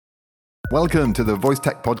Welcome to the Voice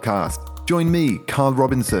Tech Podcast. Join me, Carl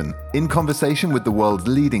Robinson, in conversation with the world's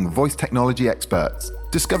leading voice technology experts.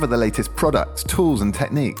 Discover the latest products, tools, and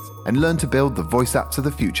techniques, and learn to build the voice apps of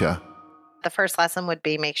the future. The first lesson would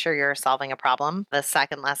be make sure you're solving a problem. The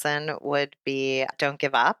second lesson would be don't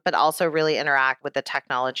give up, but also really interact with the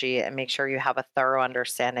technology and make sure you have a thorough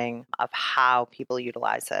understanding of how people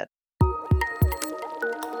utilize it.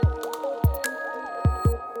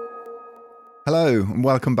 Hello, and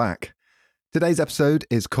welcome back. Today's episode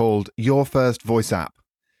is called Your First Voice App,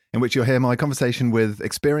 in which you'll hear my conversation with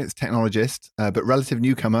experienced technologist, but relative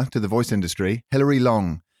newcomer to the voice industry, Hilary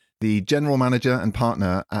Long, the general manager and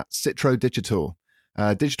partner at Citro Digital,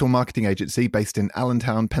 a digital marketing agency based in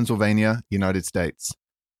Allentown, Pennsylvania, United States.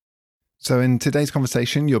 So in today's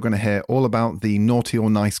conversation, you're going to hear all about the Naughty or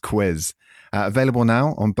Nice quiz, available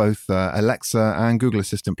now on both Alexa and Google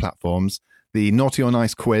Assistant platforms. The Naughty or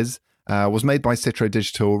Nice quiz was made by Citro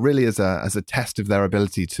Digital really as a test of their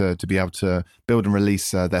ability to be able to build and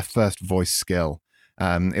release their first voice skill.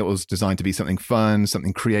 It was designed to be something fun,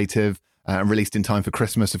 something creative, and released in time for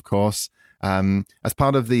Christmas, of course, as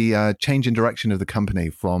part of the change in direction of the company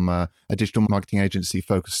from a digital marketing agency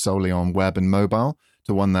focused solely on web and mobile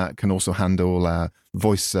to one that can also handle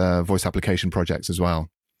voice application projects as well.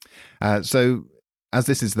 So as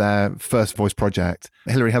this is their first voice project,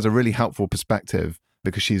 Hilary has a really helpful perspective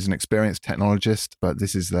because she's an experienced technologist, but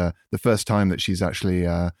this is the first time that she's actually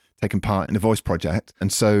taken part in a voice project.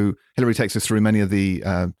 And so Hilary takes us through many of the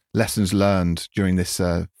lessons learned during this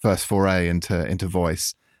first foray into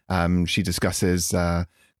voice. She discusses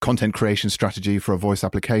content creation strategy for a voice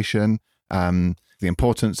application, the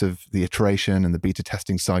importance of the iteration and the beta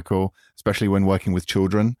testing cycle, especially when working with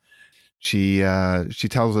children. She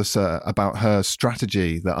tells us about her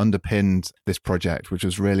strategy that underpinned this project, which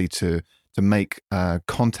was really to make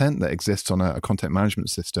content that exists on a content management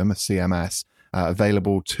system, a CMS,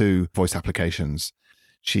 available to voice applications.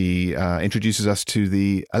 She introduces us to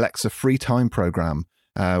the Alexa Free Time program,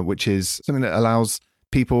 which is something that allows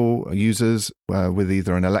people, users with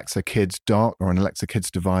either an Alexa Kids Dot or an Alexa Kids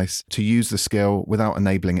device to use the skill without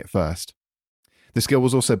enabling it first. The skill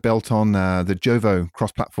was also built on the Jovo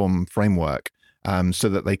cross-platform framework so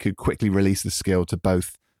that they could quickly release the skill to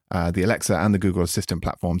both the Alexa and the Google Assistant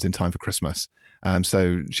platforms in time for Christmas.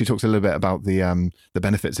 So she talks a little bit about the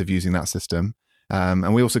benefits of using that system.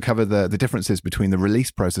 And we also cover the differences between the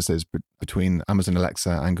release processes between Amazon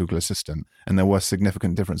Alexa and Google Assistant. And there were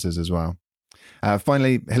significant differences as well.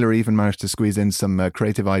 Finally, Hilary even managed to squeeze in some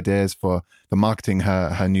creative ideas for marketing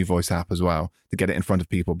her new voice app as well, to get it in front of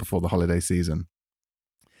people before the holiday season.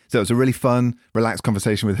 So it was a really fun, relaxed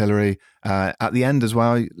conversation with Hilary. At the end as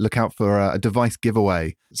well, look out for a device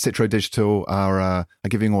giveaway. Citro Digital are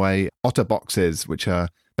giving away Otter boxes, which are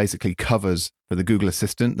basically covers for the Google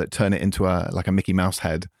Assistant that turn it into a Mickey Mouse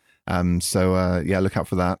head. So look out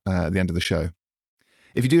for that at the end of the show.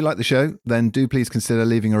 If you do like the show, then do please consider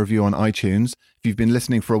leaving a review on iTunes. If you've been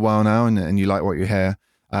listening for a while now and you like what you hear,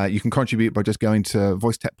 you can contribute by just going to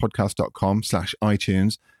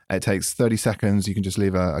voicetechpodcast.com/iTunes. It takes 30 seconds. You can just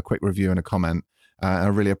leave a quick review and a comment. I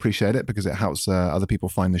really appreciate it because it helps other people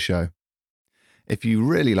find the show. If you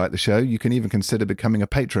really like the show, you can even consider becoming a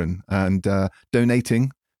patron and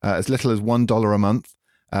donating as little as $1 a month.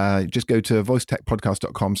 Just go to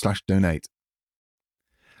voicetechpodcast.com/donate.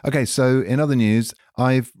 Okay, so in other news,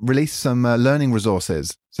 I've released some learning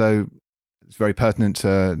resources. So it's very pertinent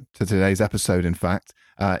to today's episode, in fact.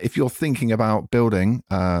 If you're thinking about building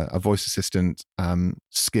a voice assistant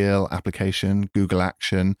skill application, Google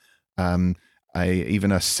Action,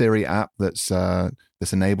 even a Siri app that's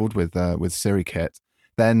enabled with Siri Kit,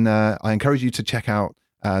 then I encourage you to check out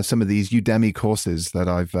some of these Udemy courses that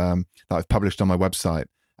I've published on my website.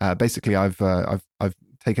 Basically, I've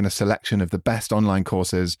taken a selection of the best online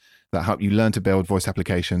courses that help you learn to build voice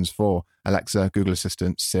applications for Alexa, Google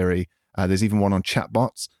Assistant, Siri. There's even one on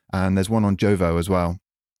chatbots, and there's one on Jovo as well.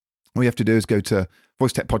 All you have to do is go to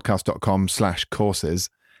voicetechpodcast.com/courses.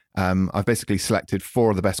 I've basically selected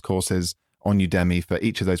 4 of the best courses on Udemy for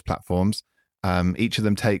each of those platforms. Each of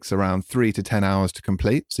them takes around 3 to 10 hours to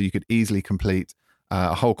complete, so you could easily complete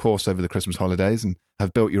a whole course over the Christmas holidays and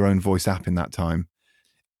have built your own voice app in that time.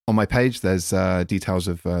 On my page, there's details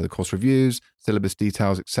of the course reviews, syllabus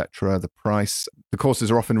details, etc., the price. The courses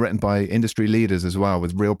are often written by industry leaders as well,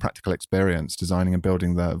 with real practical experience designing and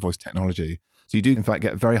building the voice technology. So you do, in fact,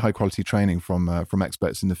 get very high quality training from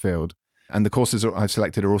experts in the field. And the courses I've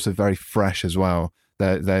selected are also very fresh as well.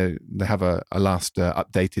 They have a last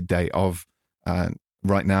updated date of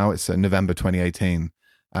right now. It's November 2018.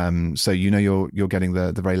 So you're getting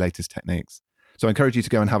the very latest techniques. So I encourage you to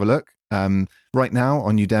go and have a look. Right now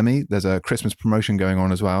on Udemy, there's a Christmas promotion going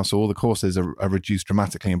on as well. So all the courses are reduced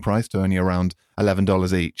dramatically in price to only around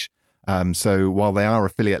 $11 each. So while they are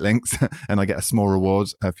affiliate links and I get a small reward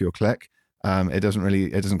for your click, it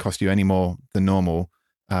doesn't cost you any more than normal.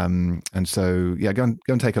 And so, yeah, go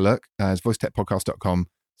and take a look. It's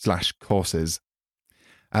voicetechpodcast.com/courses.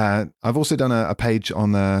 I've also done a page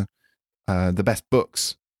on the best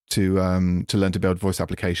books to learn to build voice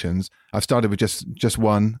applications. I've started with just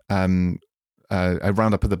one, a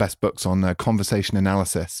roundup of the best books on conversation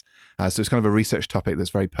analysis. So it's kind of a research topic that's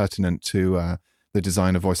very pertinent to the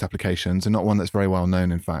design of voice applications, and not one that's very well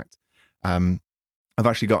known, in fact. I've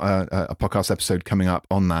actually got a podcast episode coming up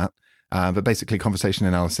on that. But basically, conversation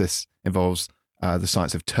analysis involves the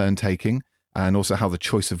science of turn taking and also how the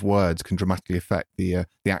choice of words can dramatically affect the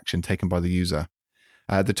action taken by the user.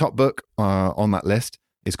 The top book on that list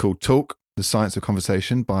is called Talk, The Science of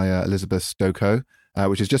Conversation by Elizabeth Stokoe,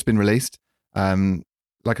 which has just been released.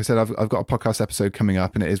 Like I said, I've got a podcast episode coming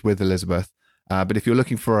up, and it is with Elizabeth. But if you're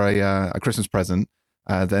looking for a Christmas present,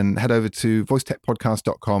 then head over to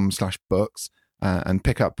voicetechpodcast.com/books and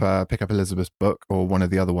pick up Elizabeth's book or one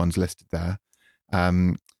of the other ones listed there.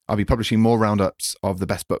 I'll be publishing more roundups of the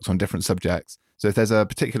best books on different subjects. So if there's a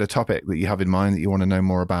particular topic that you have in mind that you want to know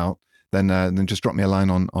more about, then just drop me a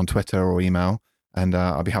line on Twitter or email, and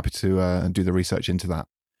I'll be happy to do the research into that.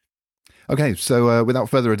 Okay, so without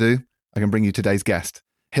further ado, I can bring you today's guest,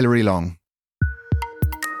 Hilary Long.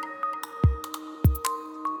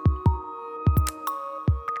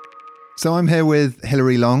 So I'm here with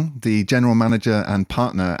Hilary Long, the general manager and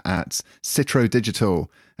partner at Citro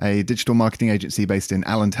Digital, a digital marketing agency based in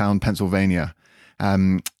Allentown, Pennsylvania.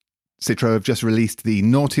 Citro have just released the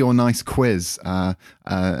Naughty or Nice quiz, an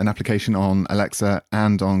application on Alexa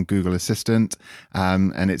and on Google Assistant.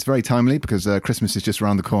 And it's very timely because Christmas is just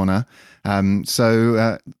around the corner.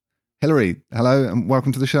 So Hilary, hello and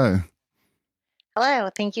welcome to the show. Hello.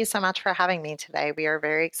 Thank you so much for having me today. We are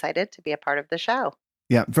very excited to be a part of the show.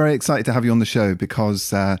 Yeah, very excited to have you on the show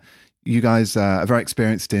because you guys are very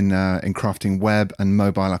experienced in crafting web and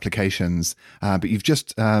mobile applications, but you've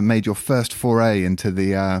just made your first foray into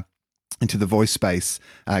the voice space,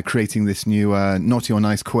 creating this new Naughty or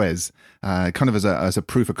Nice quiz, kind of as a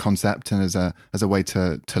proof of concept and as a way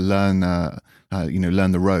to learn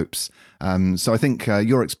learn the ropes. So I think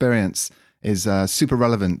your experience is super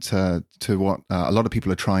relevant to what a lot of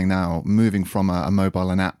people are trying now, moving from a mobile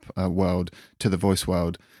and app world to the voice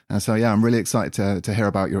world. And so, yeah, I'm really excited to hear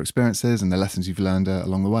about your experiences and the lessons you've learned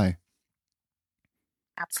along the way.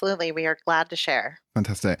 Absolutely. We are glad to share.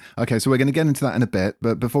 Fantastic. Okay, so we're going to get into that in a bit.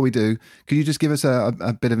 But before we do, could you just give us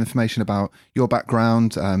a bit of information about your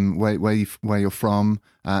background, where you're from,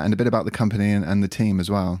 and a bit about the company and the team as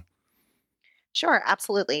well? Sure,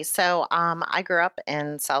 absolutely. So I grew up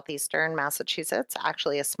in southeastern Massachusetts,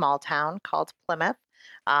 actually a small town called Plymouth.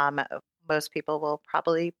 Most people will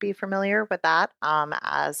probably be familiar with that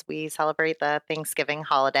as we celebrate the Thanksgiving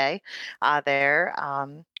holiday there.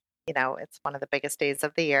 It's one of the biggest days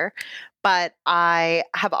of the year. But I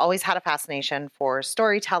have always had a fascination for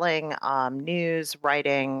storytelling, news,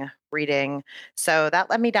 writing, reading. So that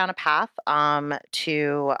led me down a path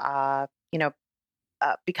to,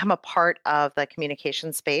 become a part of the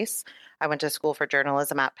communication space. I went to school for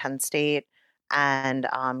journalism at Penn State and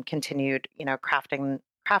continued,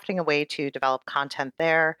 crafting a way to develop content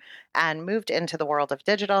there, and moved into the world of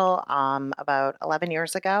digital about 11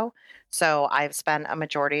 years ago. So I've spent a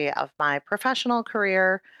majority of my professional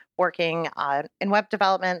career working in web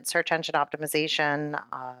development, search engine optimization,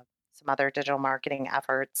 some other digital marketing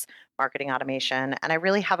efforts, marketing automation, and I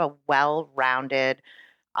really have a well-rounded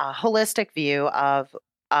holistic view of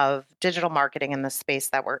digital marketing in the space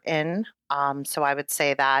that we're in. So I would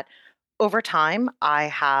say that over time, I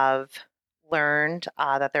have learned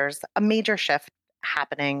that there's a major shift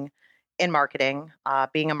happening in marketing.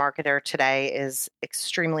 Being a marketer today is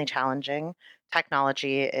extremely challenging.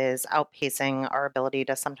 Technology is outpacing our ability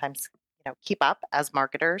to sometimes, keep up as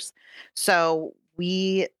marketers. So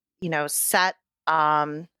we, set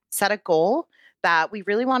a goal that we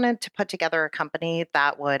really wanted to put together a company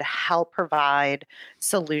that would help provide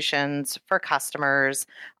solutions for customers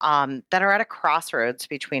that are at a crossroads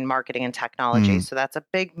between marketing and technology. So that's a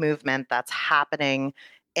big movement that's happening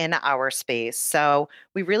in our space. So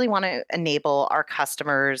we really want to enable our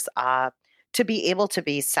customers to be able to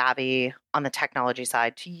be savvy on the technology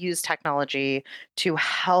side, to use technology to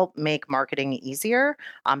help make marketing easier,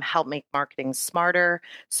 help make marketing smarter.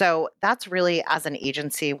 So that's really, as an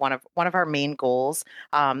agency, one of our main goals.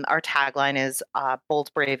 Our tagline is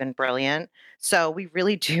bold, brave, and brilliant. So we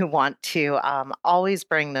really do want to always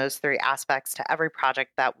bring those three aspects to every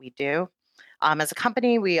project that we do. As a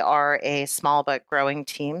company, we are a small but growing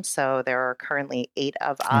team. So there are currently 8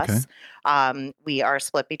 of Okay. us. We are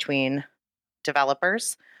split between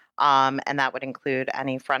developers, and that would include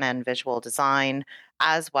any front end visual design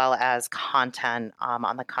as well as content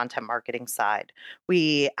on the content marketing side.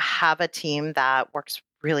 We have a team that works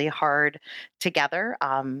really hard together.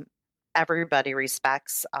 Everybody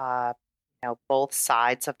respects both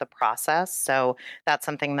sides of the process. So that's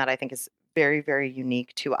something that I think is very, very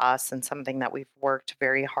unique to us and something that we've worked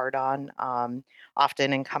very hard on.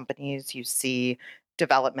 Often in companies, you see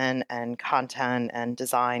development and content and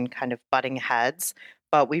design kind of butting heads.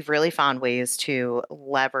 But we've really found ways to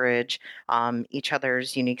leverage each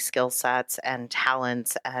other's unique skill sets and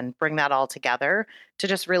talents and bring that all together to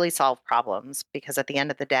just really solve problems. Because at the end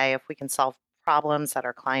of the day, if we can solve problems that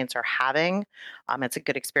our clients are having, it's a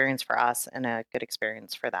good experience for us and a good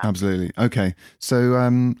experience for them. Absolutely. Okay.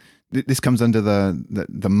 So this comes under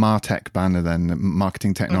the MarTech banner then,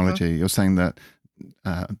 marketing technology. You're saying that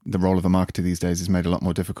the role of a marketer these days is made a lot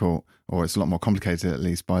more difficult, or it's a lot more complicated, at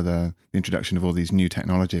least, by the introduction of all these new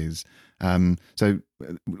technologies. So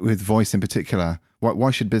with voice in particular,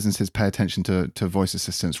 why should businesses pay attention to voice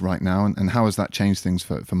assistants right now? And how has that changed things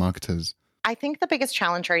for marketers? I think the biggest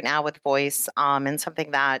challenge right now with voice, and something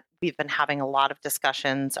that we've been having a lot of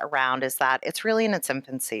discussions around, is that it's really in its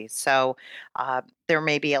infancy. So there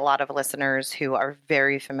may be a lot of listeners who are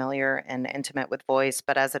very familiar and intimate with voice,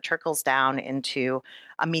 but as it trickles down into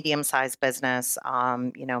a medium-sized business,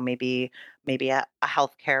 maybe a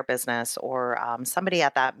healthcare business or somebody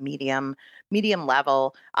at that medium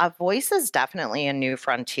level, voice is definitely a new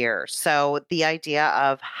frontier. So the idea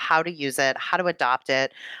of how to use it, how to adopt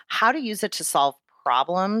it, how to use it to solve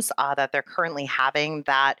problems that they're currently having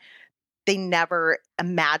that they never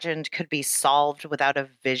imagined could be solved without a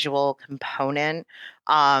visual component,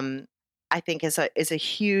 I think is a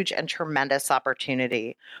huge and tremendous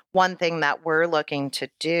opportunity. One thing that we're looking to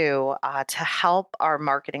do to help our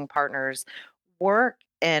marketing partners work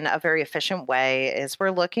in a very efficient way is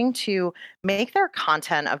we're looking to make their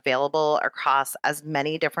content available across as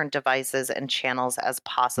many different devices and channels as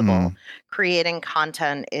possible. Mm, Creating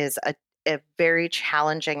content is a very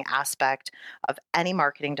challenging aspect of any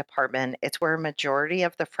marketing department. It's where a majority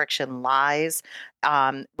of the friction lies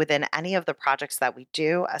within any of the projects that we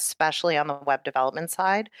do, especially on the web development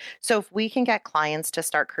side. So if we can get clients to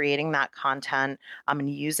start creating that content and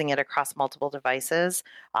using it across multiple devices,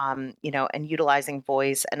 and utilizing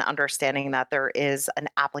voice and understanding that there is an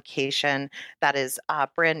application that is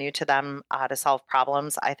brand new to them to solve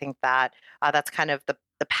problems, I think that that's kind of the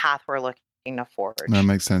path we're looking to that forge.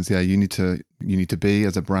 makes sense. Yeah, you need to be,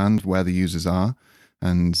 as a brand, where the users are,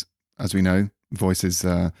 and as we know, voice is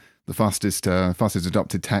the fastest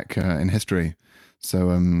adopted tech in history. So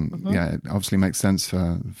Mhm. yeah, it obviously makes sense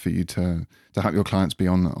for you to help your clients be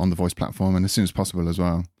on the voice platform, and as soon as possible as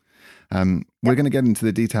well. We're Yep. going to get into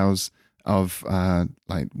the details of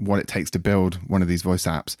like what it takes to build one of these voice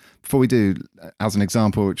apps. Before we do, as an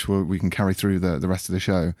example, which we can carry through the rest of the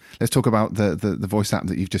show, let's talk about the voice app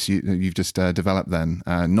that you've just developed. Then,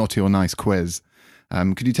 Naughty or Nice quiz.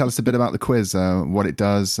 Could you tell us a bit about the quiz, what it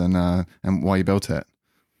does, and why you built it?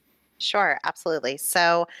 Sure, absolutely.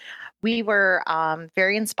 So we were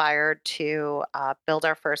very inspired to build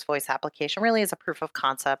our first voice application, really as a proof of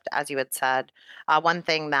concept, as you had said. One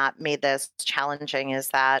thing that made this challenging is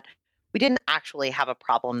that we didn't actually have a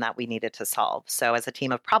problem that we needed to solve. So, as a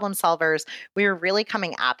team of problem solvers, we were really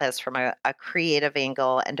coming at this from a creative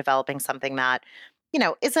angle and developing something that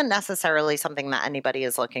isn't necessarily something that anybody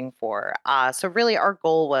is looking for. So, really, our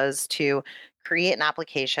goal was to create an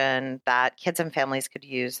application that kids and families could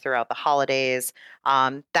use throughout the holidays,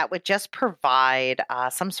 that would just provide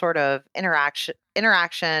some sort of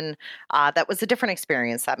interaction that was a different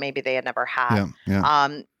experience that maybe they had never had. Yeah,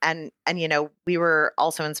 yeah. And we were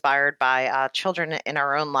also inspired by children in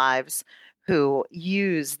our own lives who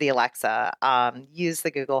use the Alexa, use the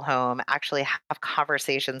Google Home, actually have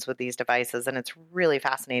conversations with these devices. And it's really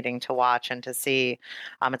fascinating to watch and to see.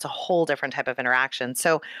 It's a whole different type of interaction.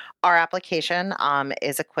 So, our application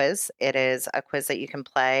is a quiz. It is a quiz that you can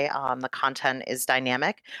play. The content is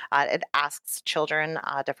dynamic. It asks children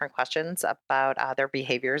different questions about their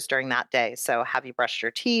behaviors during that day. So, have you brushed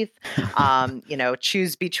your teeth?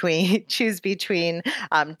 Choose between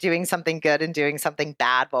doing something good and doing something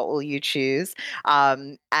bad. What will you choose? interviews.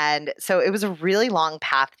 And so it was a really long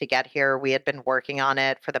path to get here. We had been working on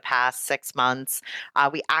it for the past 6 months.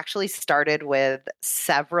 We actually started with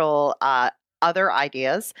several other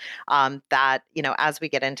ideas that, as we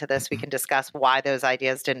get into this, we can discuss why those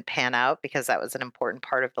ideas didn't pan out, because that was an important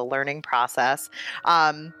part of the learning process.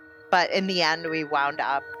 But in the end, we wound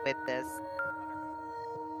up with this.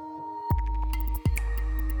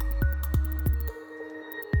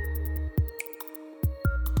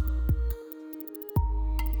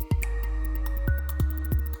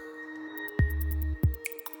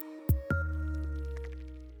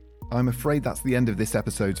 I'm afraid that's the end of this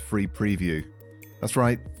episode's free preview. That's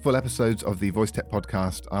right, full episodes of the Voice Tech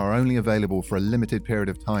podcast are only available for a limited period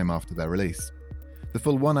of time after their release. The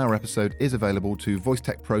full 1-hour episode is available to Voice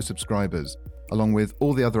Tech Pro subscribers, along with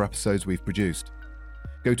all the other episodes we've produced.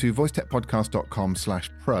 Go to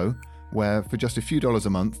voicetechpodcast.com/pro, where for just a few dollars a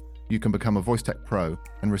month, you can become a Voice Tech Pro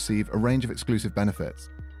and receive a range of exclusive benefits.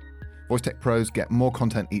 Voice Tech Pros get more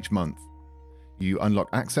content each month. You unlock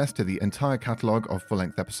access to the entire catalogue of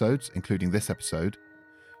full-length episodes, including this episode.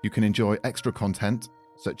 You can enjoy extra content,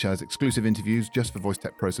 such as exclusive interviews just for Voice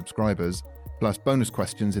Tech Pro subscribers, plus bonus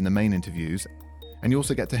questions in the main interviews. And you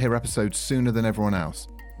also get to hear episodes sooner than everyone else,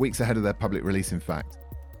 weeks ahead of their public release, in fact.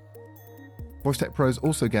 Voice Tech Pros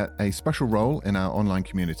also get a special role in our online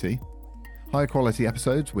community, higher quality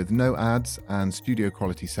episodes with no ads and studio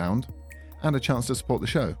quality sound, and a chance to support the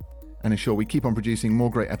show and ensure we keep on producing more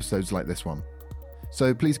great episodes like this one.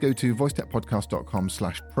 So please go to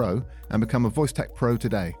voicetechpodcast.com/pro and become a Voice Tech Pro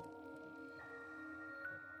today.